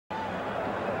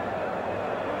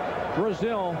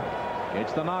Brazil.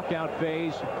 It's the knockout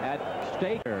phase at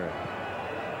stake.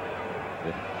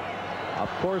 Of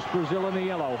course, Brazil in the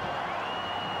yellow.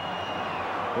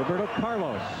 Roberto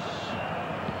Carlos.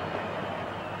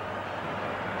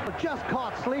 Just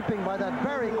caught sleeping by that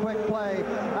very quick play.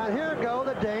 And here go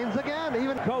the Danes again.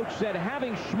 Even coach said,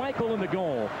 having Schmeichel in the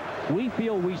goal, we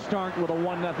feel we start with a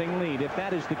 1-0 lead. If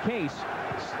that is the case,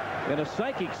 in a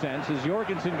psychic sense, as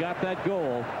Jorgensen got that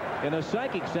goal, in a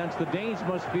psychic sense, the Danes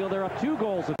must feel they're up 2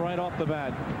 goals right off the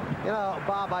bat. You know,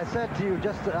 Bob, I said to you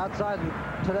just outside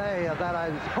today that I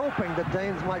was hoping the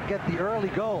Danes might get the early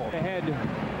goal. Ahead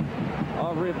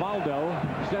of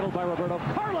Rivaldo, settled by Roberto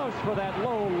Carlos for that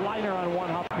low liner on one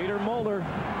hop. Peter Moller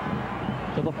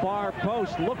to the far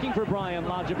post, looking for Brian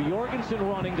Laudrup. Jorgensen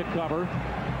running to cover.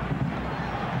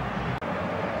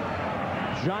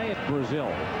 Giant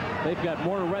Brazil. They've got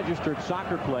more registered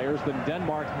soccer players than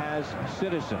Denmark has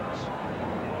citizens.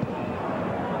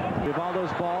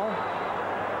 Rivaldo's ball.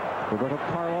 Roberto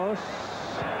Carlos.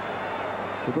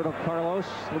 Roberto Carlos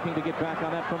looking to get back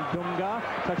on that from Dunga.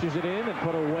 Touches it in and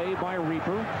put away by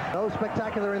Reaper. No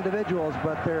spectacular individuals,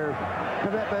 but their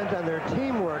commitment and their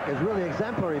teamwork is really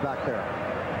exemplary back there.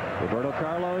 Roberto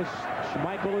Carlos.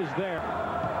 Schmeichel is there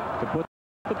to put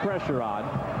the pressure on.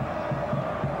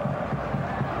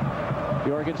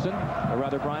 Jorgensen, or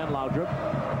rather Brian Laudrup.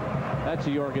 That's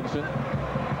a Jorgensen.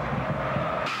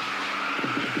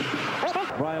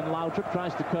 Brian Laudrup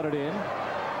tries to cut it in.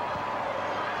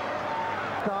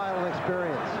 Style and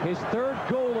experience. His 3rd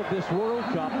goal of this World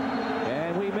Cup,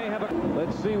 and we may have a...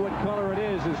 Let's see what color it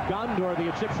is, as Gondor, the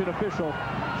Egyptian official,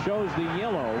 shows the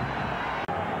yellow.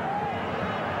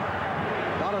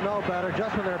 Gotta know better,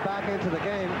 just when they're back into the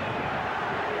game.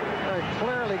 Very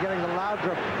clearly getting the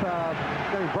Laudrup,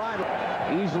 getting Brian.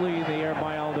 Easily in the air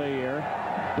by Aldair.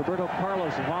 Roberto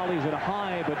Carlos volleys it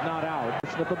high, but not out.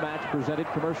 Of the match presented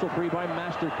commercial-free by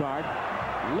MasterCard.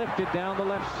 Lifted down the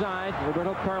left side.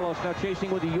 Roberto Carlos now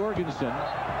chasing with Jorgensen.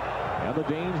 And the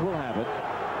Danes will have it.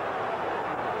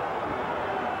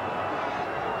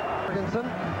 Jorgensen,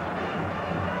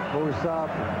 who's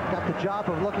got the job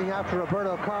of looking after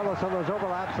Roberto Carlos on those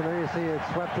overlaps, and there you see it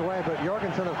swept away. But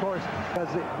Jorgensen, of course,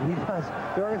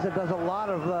 Jorgensen does a lot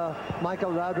of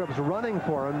Michael Laudrup's running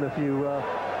for him, if you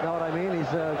know what I mean.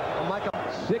 He's Michael.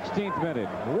 16th minute.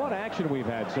 What action we've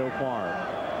had so far.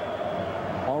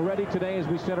 Already today, as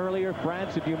we said earlier,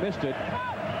 France, if you missed it,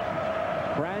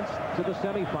 France to the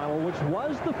semifinal, which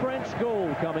was the French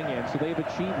goal coming in, so they've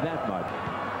achieved that much.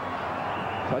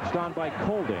 Touched on by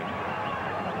Colding.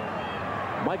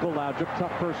 Michael Laudrup,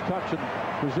 tough first touch, and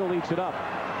Brazil eats it up.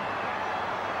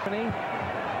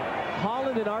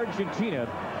 Holland and Argentina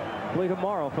play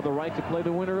tomorrow for the right to play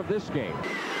the winner of this game.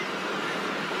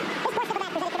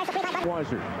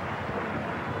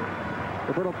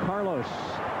 Roberto Carlos,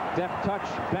 deft touch,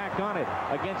 back on it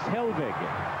against Helvig.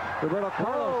 Roberto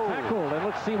Carlos tackled, and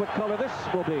let's see what color this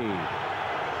will be.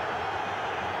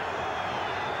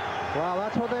 Well,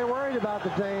 that's what they're worried about, the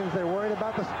Danes. They're worried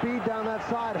about the speed down that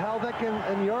side. Helvig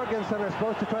and Jorgensen are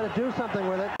supposed to try to do something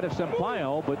with it.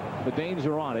 Sampaio, but the Danes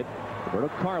are on it. Roberto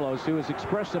Carlos, who has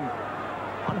expressed some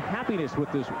unhappiness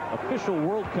with this official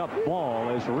World Cup ball,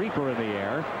 as Reaper in the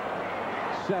air.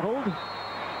 Settled,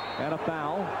 and a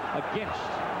foul against.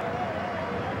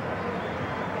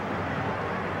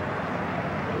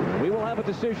 We will have a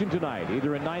decision tonight,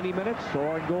 either in 90 minutes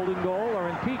or in golden goal or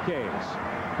in PKs.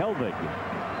 Helvig.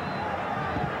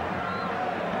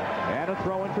 And a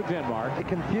throw in for Denmark.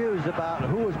 Confused about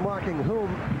who was marking whom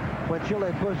when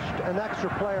Chile pushed an extra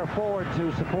player forward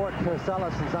to support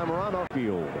Salas and Zamorano.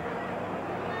 Field.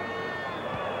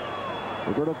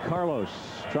 Roberto Carlos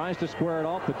tries to square it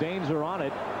off. The Danes are on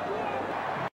it.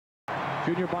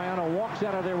 Junior Baiano walks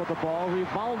out of there with the ball.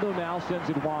 Rivaldo now sends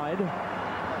it wide.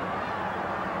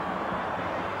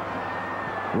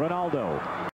 Ronaldo.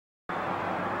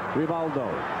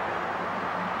 Rivaldo.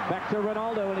 Back to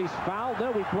Ronaldo, and he's fouled.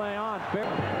 No, we play on.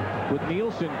 Fair. With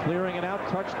Nielsen clearing it out,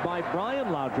 touched by Brian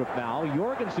Laudrup now.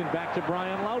 Jorgensen back to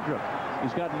Brian Laudrup.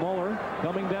 He's got Muller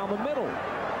coming down the middle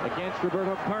against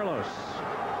Roberto Carlos.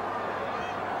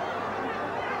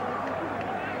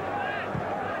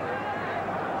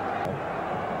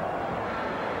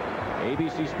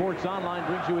 ABC Sports Online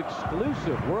brings you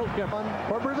exclusive World Cup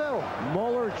for Brazil.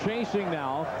 Muller chasing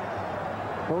now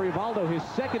for Rivaldo, his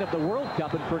 2nd of the World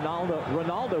Cup, and for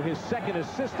Ronaldo, his 2nd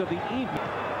assist of the evening.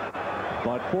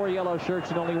 But 4 yellow shirts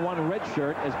and only 1 red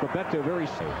shirt, as Roberto very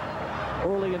safe.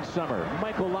 Early in summer,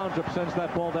 Michael Laudrup sends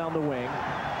that ball down the wing.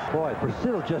 Boy,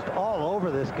 Brazil just all over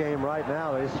this game right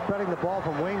now. They're spreading the ball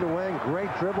from wing to wing.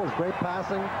 Great dribbles, great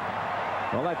passing.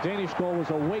 Well, that Danish goal was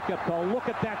a wake-up call. Look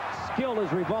at that skill as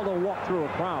Rivaldo walked through a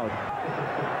crowd.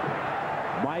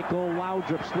 Michael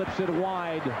Laudrup slips it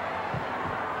wide.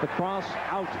 The cross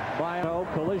out by a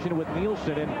collision with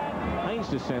Nielsen, and Heinz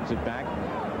sends it back.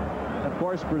 Of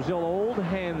course, Brazil old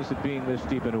hands at being this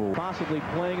deep into possibly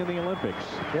playing in the Olympics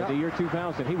in the year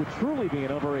 2000. He would truly be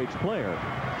an overage player,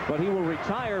 but he will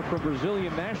retire from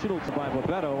Brazilian national team by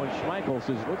Roberto, and Schmeichel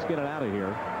says, let's get it out of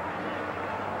here.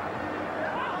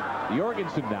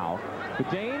 Jorgensen now. The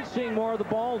Danes seeing more of the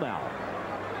ball now.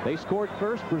 They scored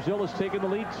first. Brazil has taken the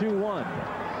lead 2-1.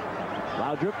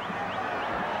 Laudrup.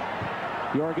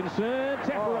 Jorgensen.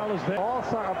 Tafarel is there. All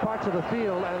parts of the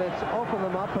field, and it's opened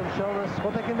them up and shown us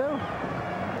what they can do.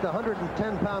 The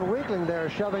 110-pound weakling there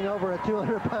shoving over a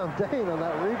 200-pound Dane on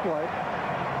that replay.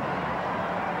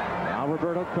 Now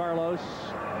Roberto Carlos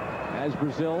as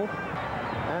Brazil.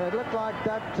 And it looked like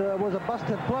that was a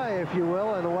busted play, if you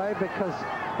will, in a way, because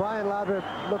Brian Laudrup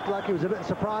looked like he was a bit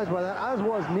surprised by that, as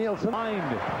was Nielsen. Behind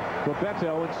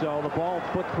Roberto, and so the ball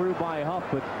put through by Huff,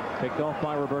 but picked off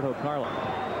by Roberto Carlos.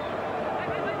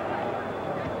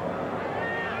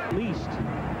 Least.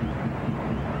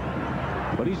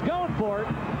 But he's going for it.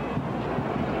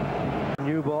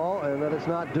 New ball, and that it's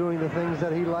not doing the things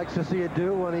that he likes to see it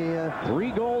do when he...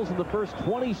 3 goals in the first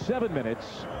 27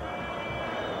 minutes.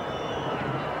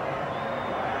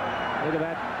 Look at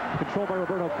that. Controlled by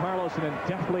Roberto Carlos and then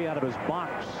deftly out of his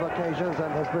box. Occasions,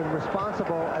 and has been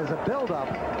responsible as a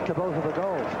build-up to both of the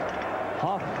goals.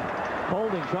 Huff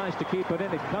holding, tries to keep it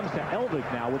in. It comes to Elvig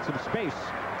now with some space.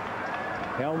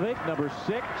 Elvig, number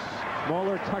 6.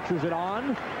 Muller touches it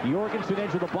on. Jorgensen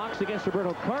edge of the box against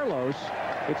Roberto Carlos.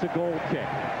 It's a goal kick.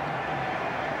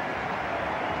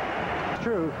 It's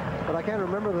true, but I can't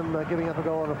remember them giving up a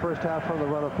goal in the first half from the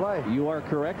run of play. You are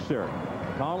correct, sir.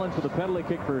 Collins with the penalty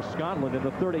kick for Scotland in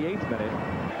the 38th minute.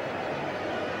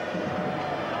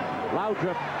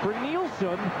 Laudrup for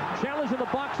Nielsen. Challenge in the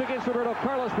box against Roberto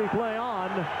Carlos. Replay on.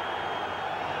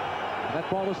 That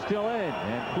ball is still in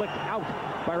and flicked out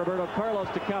by Roberto Carlos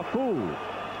to Cafu.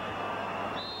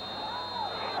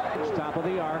 It's top of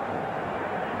the arc.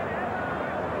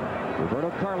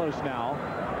 Roberto Carlos now.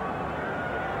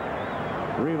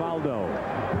 Rivaldo.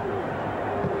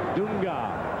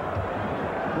 Dunga.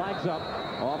 Flags up.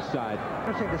 Offside.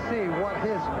 Interesting to see what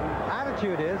his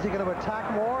attitude is. Is he going to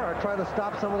attack more or try to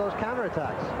stop some of those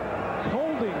counterattacks?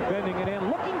 Holding, bending it in,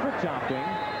 looking for Topping.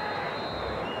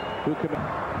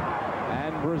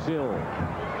 And Brazil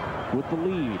with the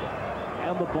lead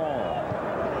and the ball.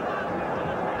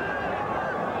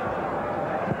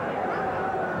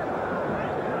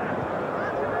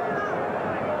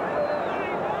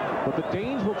 But the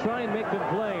Danes will try and make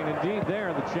them play, and indeed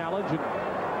there the challenge, and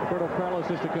Roberto Carlos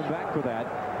has to come back for that.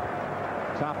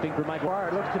 Topping for Michael.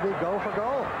 It looks to be go for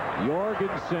goal.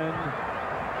 Jorgensen.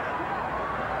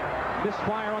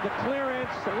 Misfire on the clearance.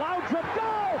 Laudrup,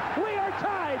 goal! We are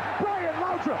tied! Brian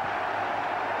Laudrup.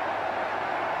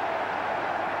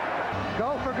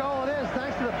 Go for goal it is,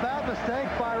 thanks to the bad mistake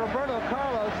by Roberto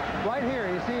Carlos. Right here,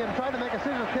 you see him trying to make a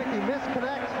scissors kick. He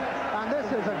misconnects, and this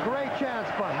is a great chance,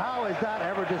 but how is that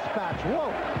ever dispatched? Whoa!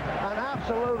 An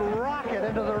absolute rocket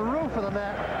into the roof of the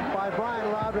net by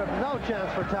Brian Laudrup. No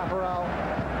chance for Tafarel,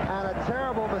 and a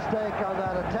terrible mistake on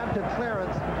that attempted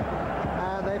clearance,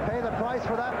 and they pay the price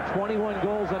for that. 21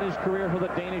 goals on his career for the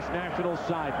Danish national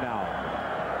side now.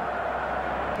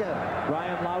 Again.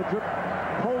 Brian Laudrup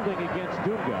holding against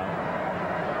Dunga.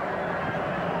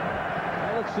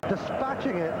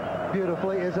 Dispatching it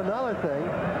beautifully is another thing,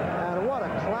 and what a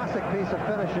classic piece of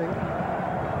finishing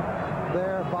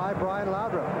there by Brian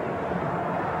Laudrup.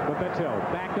 Roberto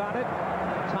back on it,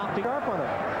 Topping Sharp on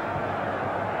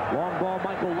it. Long ball,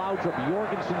 Michael Laudrup.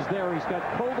 Jorgensen's there. He's got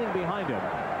Kolding behind him.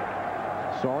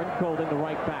 Soren Kolding, the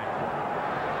right back.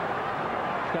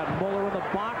 He's got Muller in the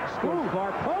box. Goes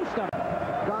far post on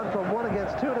it. Gone from 1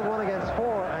 against 2 to 1 against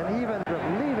 4, and even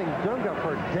leaving Dunga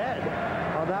for dead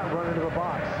on that run into the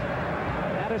box.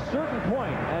 At a certain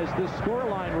point, as the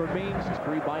scoreline remains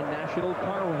free by National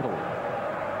Car Rental.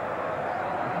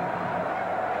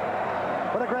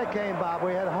 What a great game, Bob.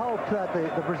 We had hoped that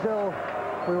the Brazil,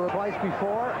 we were twice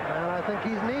before, and I think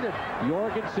he's needed.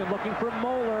 Jorgensen looking for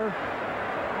Muller.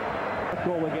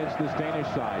 Goal against this Danish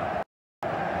side.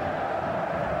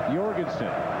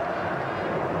 Jorgensen.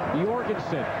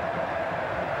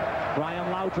 Brian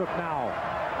Laudrup now.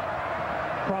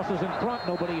 Crosses in front,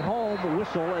 nobody home.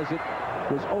 Whistle as it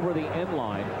was over the end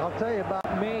line. I'll tell you about.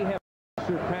 May have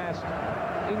surpassed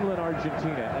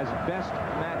England-Argentina as best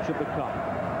match of the Cup.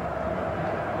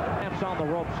 Taps on the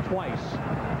ropes twice.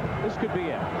 This could be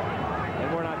it.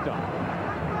 And we're not done.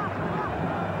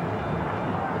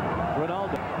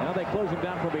 Ronaldo. Now they close him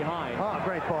down from behind. Oh,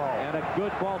 great ball. And a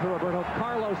good ball to Roberto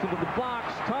Carlos into the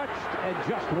box. Touched and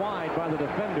just wide by the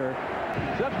defender.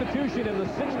 Substitution in the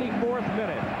 64th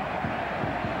minute.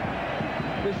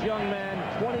 This young man,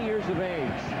 20 years of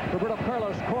age. Roberto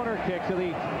Carlos corner kick to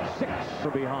the 6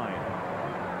 from behind.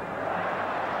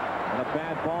 And a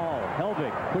bad ball.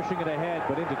 Helvig pushing it ahead,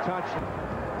 but into touch.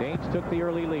 Danes took the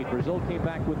early lead. Brazil came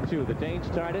back with 2. The Danes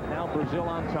tied it. Now Brazil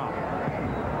on top.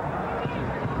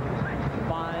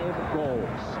 5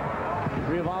 goals.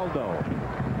 Rivaldo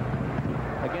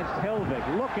against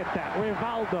Helvig. Look at that.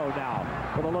 Rivaldo now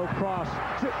with a low cross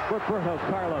to Roberto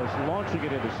Carlos, launching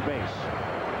it into space.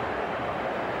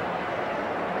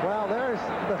 Well, there's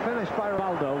the finish by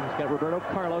Rivaldo. He's got Roberto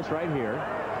Carlos right here.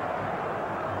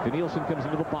 Danielson comes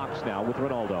into the box now with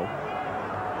Ronaldo.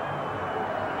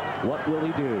 What will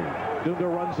he do? Dunga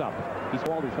runs up. He's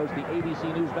Walters hosts the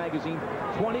ABC News Magazine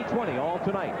 2020 all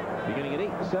tonight, beginning at 8,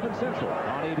 7 Central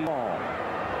on ABC. Ball.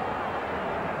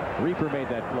 Reaper made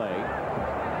that play.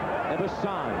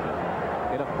 Evasan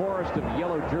in a forest of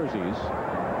yellow jerseys.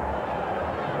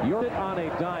 You're on a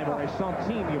dime or a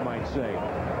centime, you might say.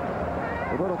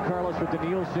 Roberto Carlos for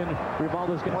Danielson.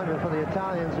 Rivaldo's got wonder for the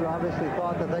Italians, who obviously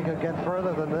thought that they could get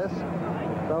further than this.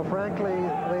 Though, frankly,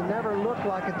 they never looked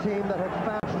like a team that had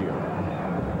found year.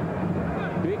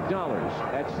 Big dollars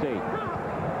at stake.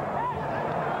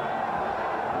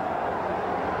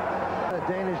 A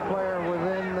Danish player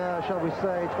within, shall we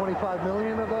say, 25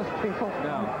 million of those people.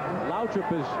 Now,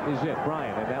 Laudrup is it,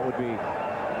 Brian, and that would be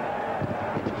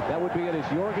it as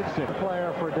Jorgensen.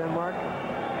 Player for Denmark.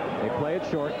 They play it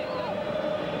short.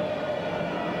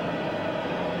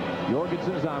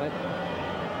 Jorgensen's on it.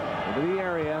 Into the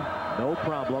area. No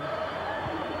problem.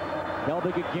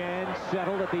 Helvig again,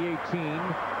 settled at the 18.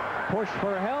 Push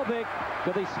for Helvig.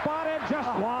 Do they spot it? Just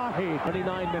wide.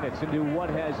 29 minutes into what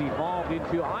has evolved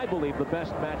into, I believe, the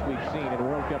best match we've seen in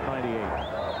World Cup '98.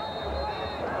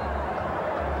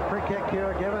 Free kick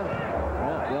here given.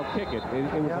 Yeah, they'll kick it.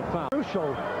 It was a foul.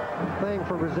 Crucial thing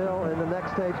for Brazil in the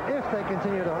next stage if they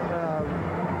continue to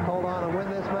hold on and win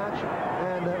this match,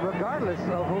 and regardless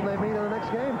of whom they meet in the next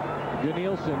game.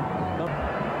 Danielson.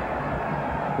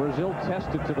 Brazil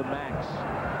tested to the max.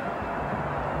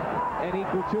 And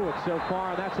equal to it so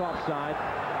far, and that's offside.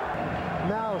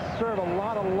 Now serve a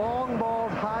lot of long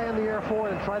balls high in the air for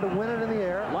it and try to win it in the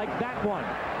air. Like that one.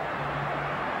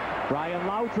 Brian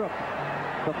Laudrup.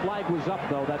 The flag was up,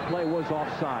 though. That play was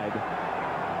offside.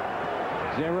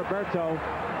 Zé Roberto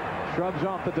shrugs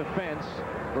off the defense.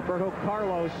 Roberto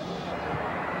Carlos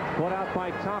put out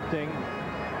by Topting.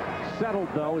 Settled,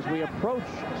 though, as we approach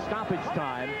stoppage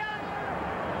time.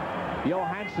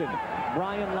 Johansson,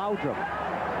 Brian Laudrup.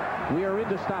 We are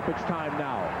into stoppage time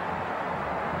now.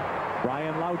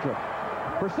 Brian Laudrup.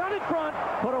 For Sun in front,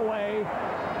 put away.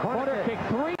 Corner kick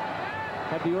 3.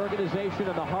 Have the organization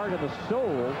and the heart and the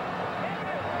soul.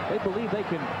 They believe they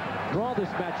can draw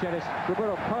this match, and as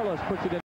Roberto Carlos puts it in.